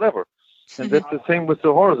parties and whatever. And that's the same with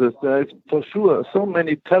the horses. There is for sure so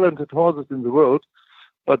many talented horses in the world,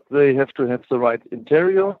 but they have to have the right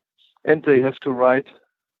interior, and they have to ride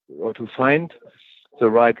or to find the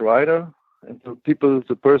right rider and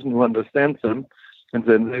the person who understands them, and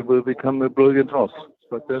then they will become a brilliant horse.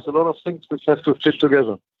 But there's a lot of things which have to fit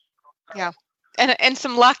together. Yeah, and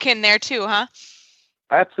some luck in there too, huh?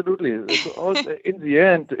 Absolutely. It's all, in the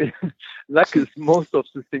end, luck is most of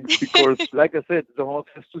the things because, like I said, the horse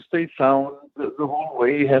has to stay sound. The whole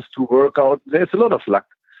way has to work out. There's a lot of luck.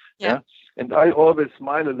 Yeah. And I always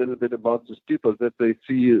smile a little bit about these people that they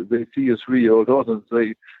see a 3-year-old horse and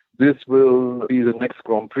say, this will be the next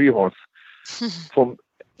Grand Prix horse.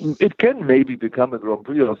 It can maybe become a Grand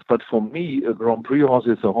Prix horse, but for me, a Grand Prix horse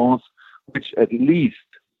is a horse which at least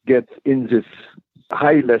gets in this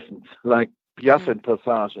high lessons, like Piaffe and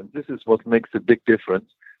Passage, and this is what makes a big difference.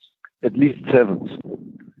 At least 7th.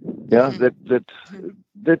 Yeah,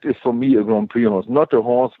 that is for me a Grand Prix horse, not a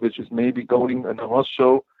horse which is maybe going in a horse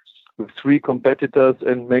show with 3 competitors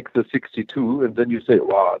and make the 62, and then you say,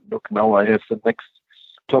 wow, look, now I have the next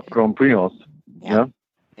top Grand Prix horse. Yeah,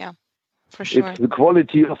 for sure. It's the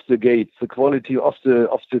quality of the gates, the quality of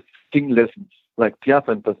the sting lessons, like Piaffe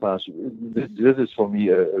and Passage. This is for me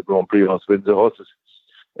a Grand Prix horse when the horse is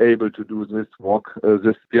able to do this walk,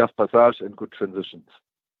 this Piaffe Passage and good transitions.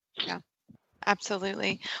 Yeah.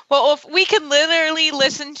 Absolutely. Well, if we can literally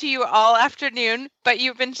listen to you all afternoon, but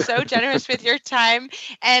you've been so generous with your time.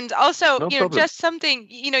 And also, problem. Just something,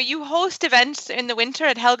 you host events in the winter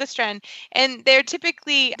at Helgstrand, and they're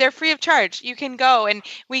free of charge. You can go, and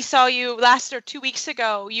we saw you 2 weeks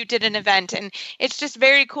ago, you did an event, and it's just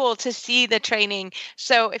very cool to see the training.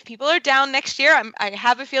 So if people are down next year, I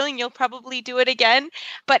have a feeling you'll probably do it again.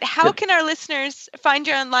 But how can our listeners find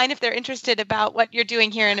you online if they're interested about what you're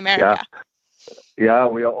doing here in America? Yeah,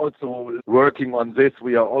 we are also working on this.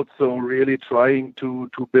 We are also really trying to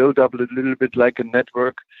build up a little bit like a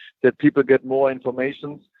network that people get more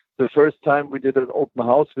information. The first time we did an open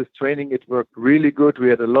house with training, it worked really good. We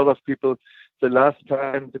had a lot of people. The last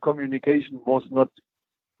time, the communication was not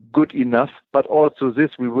good enough, but also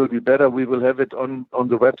this, we will be better. We will have it on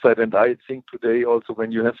the website. And I think today also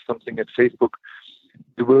when you have something at Facebook,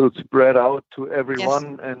 it will spread out to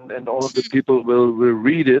everyone and all of the people will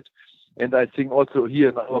read it. And I think also here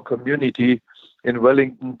in our community in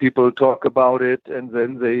Wellington, people talk about it, and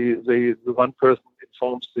then the one person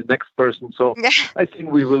informs the next person. So I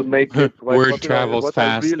think we will make it. Word travels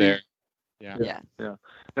fast there. Yeah.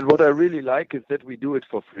 And what I really like is that we do it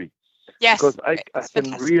for free. Yes. Because I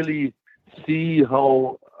can really see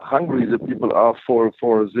how hungry the people are for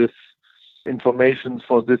this information,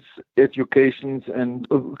 for this education. And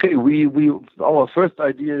we our first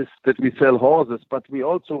idea is that we sell horses, but we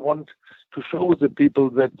also want to show the people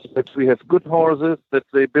that we have good horses, that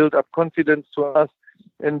they build up confidence to us.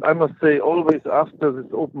 And I must say, always after these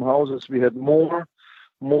open houses, we had more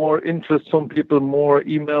interest from people, more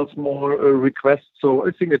emails, more requests. So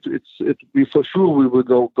I think we for sure we will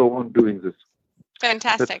go on doing this.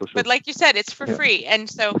 Fantastic. Sure. But like you said, it's for free. And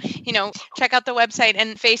so, check out the website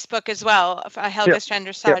and Facebook as well, Helgstrand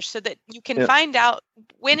Dressage, so that you can find out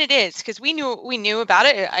when it is, because we knew about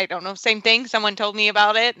it. I don't know, same thing. Someone told me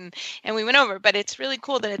about it and we went over, but it's really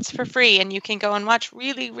cool that it's for free and you can go and watch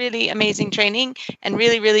really, really amazing training and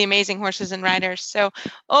really, really amazing horses and riders. So,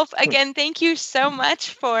 Ulf, again, thank you so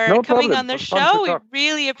much for coming on the show. We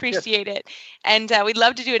really appreciate it. And we'd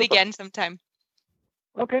love to do it again sometime.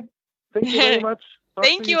 Okay. Thank you very much.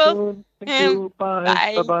 Thank you. Thank you. Bye.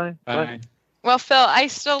 Bye. Bye-bye. Bye. Well, Phil, I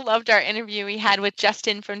still loved our interview we had with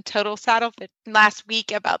Justin from Total Saddle Fit last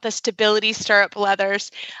week about the stability stirrup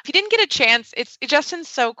leathers. If you didn't get a chance, Justin's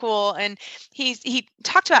so cool, and he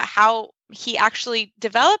talked about how he actually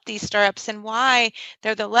developed these stirrups and why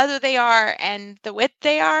they're the leather they are and the width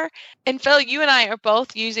they are. And Phil, you and I are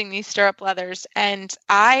both using these stirrup leathers, and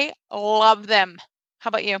I love them. How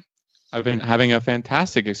about you? I've been having a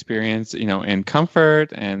fantastic experience, in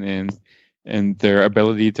comfort and in their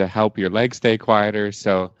ability to help your legs stay quieter.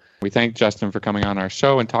 So we thank Justin for coming on our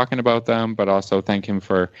show and talking about them, but also thank him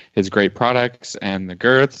for his great products and the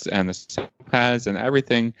girths and the saddle pads and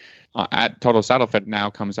everything at Total Saddle Fit now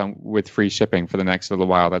comes on with free shipping for the next little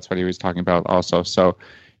while. That's what he was talking about also. So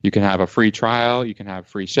you can have a free trial, you can have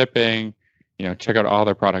free shipping, check out all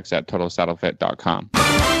their products at totalsaddlefit.com.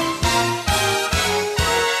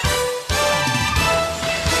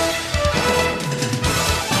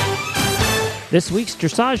 This week's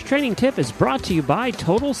dressage training tip is brought to you by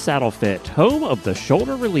Total Saddle Fit, home of the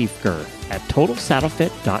shoulder relief girth at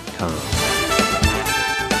totalsaddlefit.com.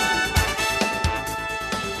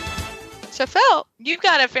 So Phil, you've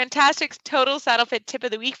got a fantastic Total Saddle Fit tip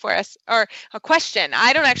of the week for us, or a question.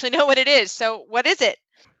 I don't actually know what it is. So what is it?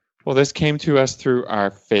 Well, this came to us through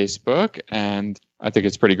our Facebook, and I think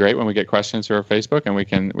it's pretty great when we get questions through our Facebook, and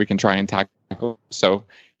we can try and tackle. So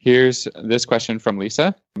here's this question from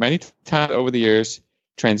Lisa. Many times over the years,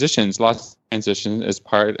 lots of transitions is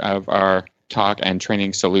part of our talk and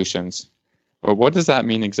training solutions. But what does that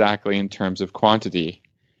mean exactly in terms of quantity?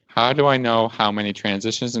 How do I know how many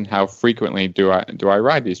transitions and how frequently do I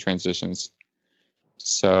ride these transitions?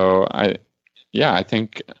 So I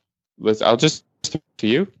think I'll just to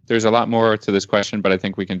you. There's a lot more to this question, but I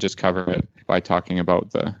think we can just cover it by talking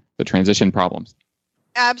about the transition problems.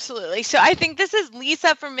 Absolutely. So I think this is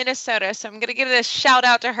Lisa from Minnesota. So I'm going to give a shout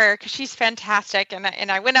out to her because she's fantastic.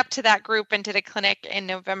 And I went up to that group and did a clinic in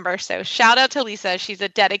November. So shout out to Lisa. She's a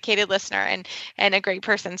dedicated listener and a great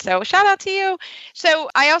person. So shout out to you. So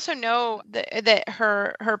I also know that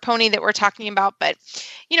her pony that we're talking about, but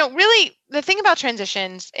really the thing about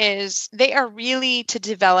transitions is they are really to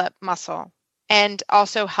develop muscle and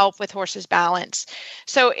also help with horses' balance.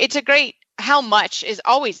 So it's a great how much is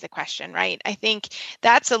always the question, right? I think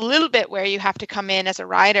that's a little bit where you have to come in as a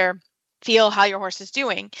rider, feel how your horse is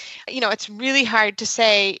doing. It's really hard to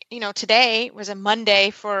say, today was a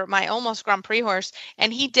Monday for my almost Grand Prix horse,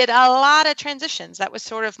 and he did a lot of transitions. That was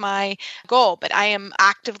sort of my goal, but I am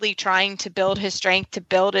actively trying to build his strength, to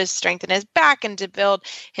build his strength in his back and to build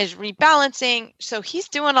his rebalancing. So he's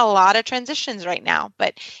doing a lot of transitions right now,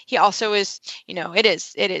 but he also is,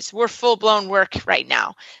 we're full blown work right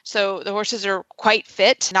now. So the horses are quite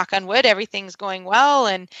fit, knock on wood, everything's going well.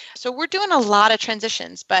 And so we're doing a lot of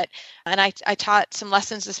transitions, and I taught some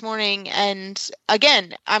lessons this morning. And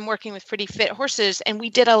again, I'm working with pretty fit horses, and we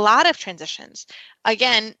did a lot of transitions.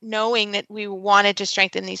 Again, knowing that we wanted to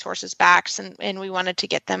strengthen these horses' backs and we wanted to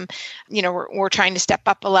get them, we're trying to step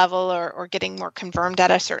up a level or getting more confirmed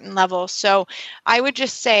at a certain level. So I would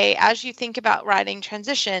just say, as you think about riding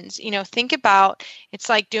transitions, think about it's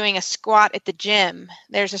like doing a squat at the gym.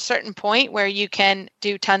 There's a certain point where you can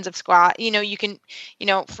do tons of squat. You can,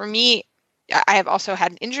 for me, I have also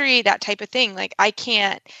had an injury, that type of thing. Like I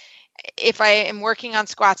can't, if I am working on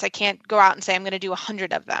squats, I can't go out and say I'm going to do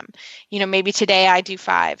 100 of them. Maybe today I do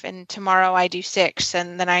 5 and tomorrow I do 6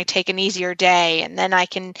 and then I take an easier day and then I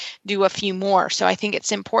can do a few more. So I think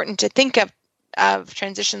it's important to think of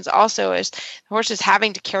transitions also as the horses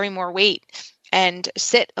having to carry more weight and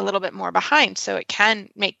sit a little bit more behind, so it can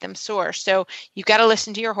make them sore. So you've got to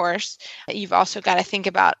listen to your horse. You've also got to think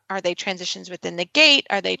about, are they transitions within the gait?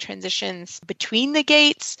 Are they transitions between the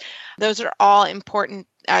gaits? Those are all important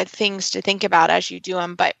things to think about as you do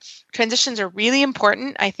them. But transitions are really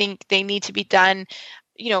important. I think they need to be done,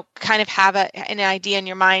 kind of have an idea in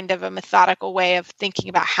your mind of a methodical way of thinking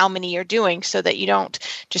about how many you're doing so that you don't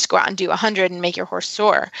just go out and do 100 and make your horse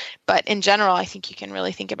sore. But in general, I think you can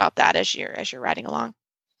really think about that as you're riding along.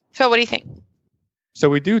 Phil, what do you think?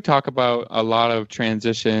 So we do talk about a lot of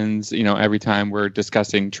transitions, every time we're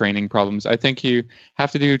discussing training problems. I think you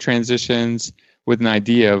have to do transitions with an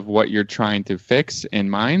idea of what you're trying to fix in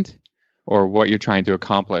mind or what you're trying to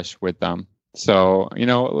accomplish with them. So,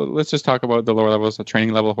 let's just talk about the lower levels, a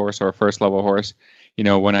training level horse or a first level horse.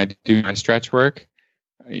 When I do my stretch work,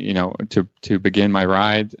 to begin my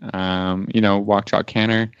ride, walk, trot,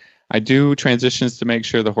 canter, I do transitions to make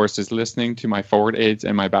sure the horse is listening to my forward aids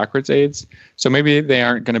and my backwards aids. So maybe they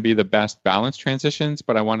aren't going to be the best balanced transitions,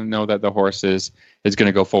 but I want to know that the horse is going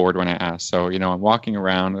to go forward when I ask. So, I'm walking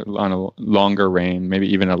around on a longer rein,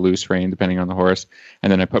 maybe even a loose rein, depending on the horse.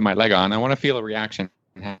 And then I put my leg on. I want to feel a reaction.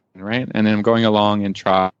 Right. And then I'm going along in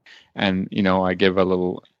trot and, I give a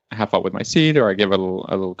little half out with my seat or I give a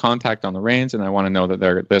little contact on the reins and I want to know that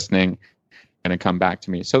they're listening and come back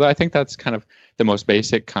to me. So I think that's kind of the most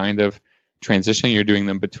basic kind of transition. You're doing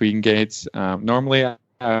them between gaits. Normally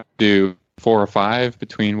I do 4 or 5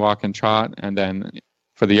 between walk and trot. And then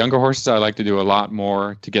for the younger horses, I like to do a lot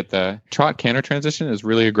more to get the trot canter transition is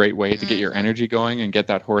really a great way to get your energy going and get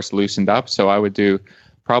that horse loosened up. So I would do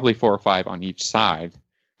probably 4 or 5 on each side.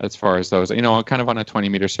 As far as those, kind of on a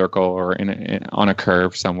 20-meter circle or on a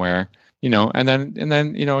curve somewhere, and then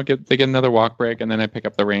they get another walk break, and then I pick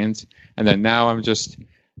up the reins, and then now I'm just,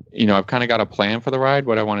 I've kind of got a plan for the ride,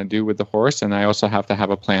 what I want to do with the horse, and I also have to have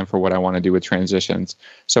a plan for what I want to do with transitions.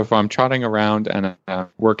 So if I'm trotting around and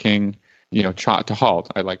working, trot to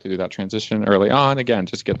halt, I like to do that transition early on. Again,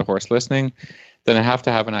 just get the horse listening. Then I have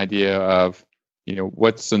to have an idea of,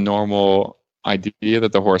 what's the normal idea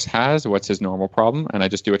that the horse has, what's his normal problem, and I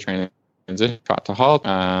just do a transition, trot to halt.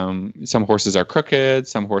 Some horses are crooked,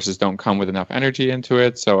 some horses don't come with enough energy into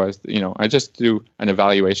it, so I just do an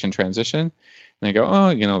evaluation transition, and I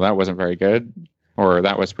go, that wasn't very good, or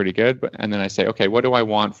that was pretty good, and then I say, okay, what do I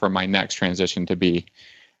want for my next transition to be?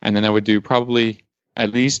 And then I would do probably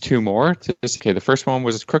at least 2 more to just, okay, the first one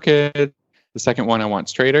was crooked, the second one I want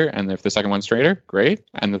straighter, and if the second one's straighter, great.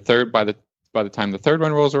 And the third, by the time the third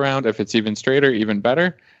one rolls around, if it's even straighter, even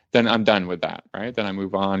better, then I'm done with that, right? Then I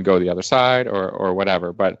move on, go the other side or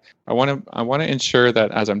whatever. But I want to ensure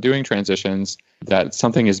that as I'm doing transitions, that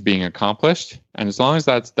something is being accomplished. And as long as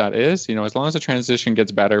that is, as long as the transition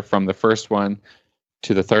gets better from the first one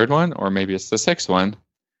to the third one, or maybe it's the sixth one,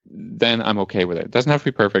 then I'm okay with it. It doesn't have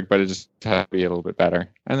to be perfect, but it just has to be a little bit better.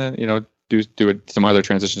 And then, do it, some other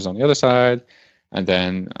transitions on the other side. And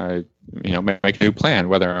then I, make a new plan,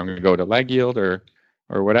 whether I'm going to go to leg yield or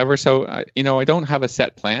whatever. So, I don't have a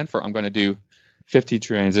set plan for I'm going to do 50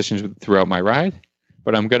 transitions throughout my ride,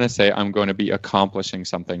 but I'm going to say I'm going to be accomplishing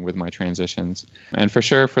something with my transitions. And for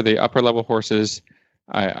sure, for the upper level horses,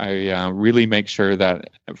 I really make sure that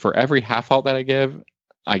for every half halt that I give,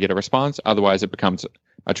 I get a response. Otherwise, it becomes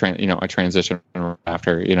a transition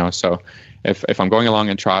after. So if I'm going along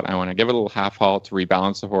in trot, I want to give it a little half halt to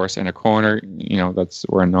rebalance the horse in a corner. That's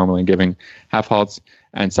where I'm normally giving half halts,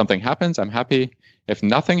 and something happens, I'm happy. If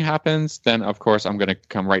nothing happens, then of course I'm going to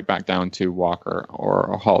come right back down to walk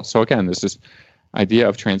or a halt. So again, this is idea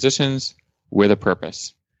of transitions with a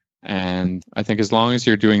purpose. And I think as long as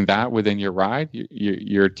you're doing that within your ride,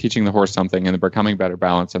 you're teaching the horse something, and they're becoming better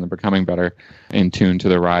balanced, and they're becoming better in tune to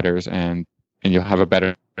the riders, and you'll have a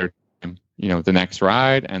better, the next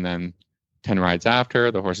ride, and then 10 rides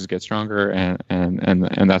after, the horses get stronger,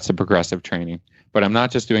 and that's a progressive training. But I'm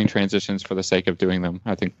not just doing transitions for the sake of doing them.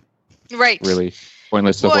 I think really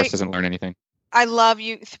pointless. The horse doesn't learn anything. I love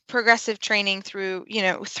progressive training through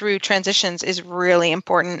transitions is really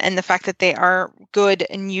important. And the fact that they are good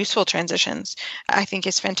and useful transitions, I think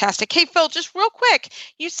is fantastic. Hey, Phil, just real quick,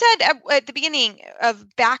 you said at the beginning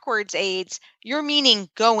of backwards aids, you're meaning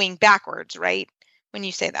going backwards, right? When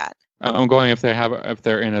you say that. I'm going if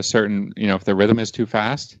they're in a certain, if the rhythm is too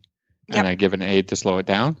fast, and I give an aid to slow it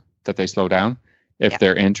down, that they slow down. If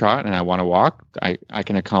they're in trot and I want to walk, I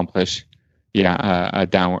can accomplish a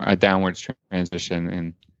downwards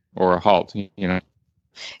transition or a halt,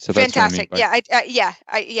 So that's fantastic. What I mean,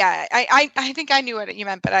 I think I knew what you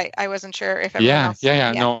meant, but I wasn't sure if everyone else.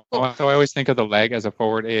 No. Cool. So I always think of the leg as a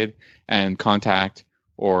forward aid, and contact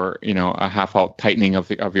or a half halt tightening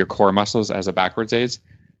of your core muscles as a backwards aids.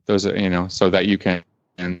 Those are so that you can,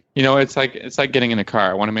 and it's like getting in a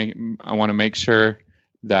car. I want to make sure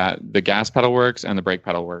that the gas pedal works and the brake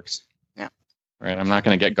pedal works. Right. I'm not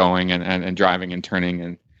going to get going and driving and turning,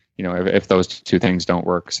 and if those two things don't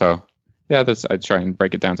work. So I try and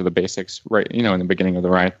break it down to the basics right, in the beginning of the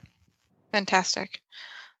ride. Fantastic.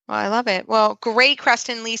 Well, I love it. Well, great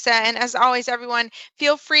question, Lisa. And as always, everyone,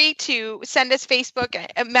 feel free to send us Facebook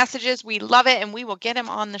messages. We love it, and we will get them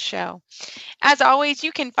on the show. As always,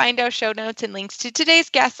 you can find our show notes and links to today's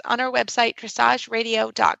guests on our website,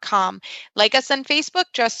 dressageradio.com. Like us on Facebook,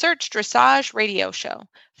 just search Dressage Radio Show.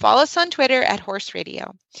 Follow us on Twitter at Horse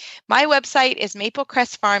Radio. My website is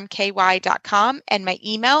maplecrestfarmky.com, and my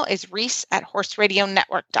email is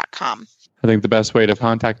reese@horseradionetwork.com. I think the best way to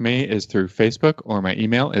contact me is through Facebook, or my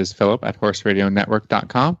email is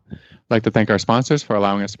philip@horseradionetwork.com. I'd like to thank our sponsors for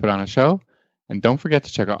allowing us to put on a show. And don't forget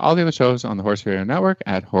to check out all the other shows on the Horse Radio Network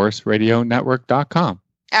at horseradionetwork.com.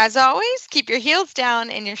 As always, keep your heels down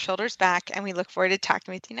and your shoulders back, and we look forward to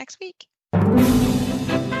talking with you next week.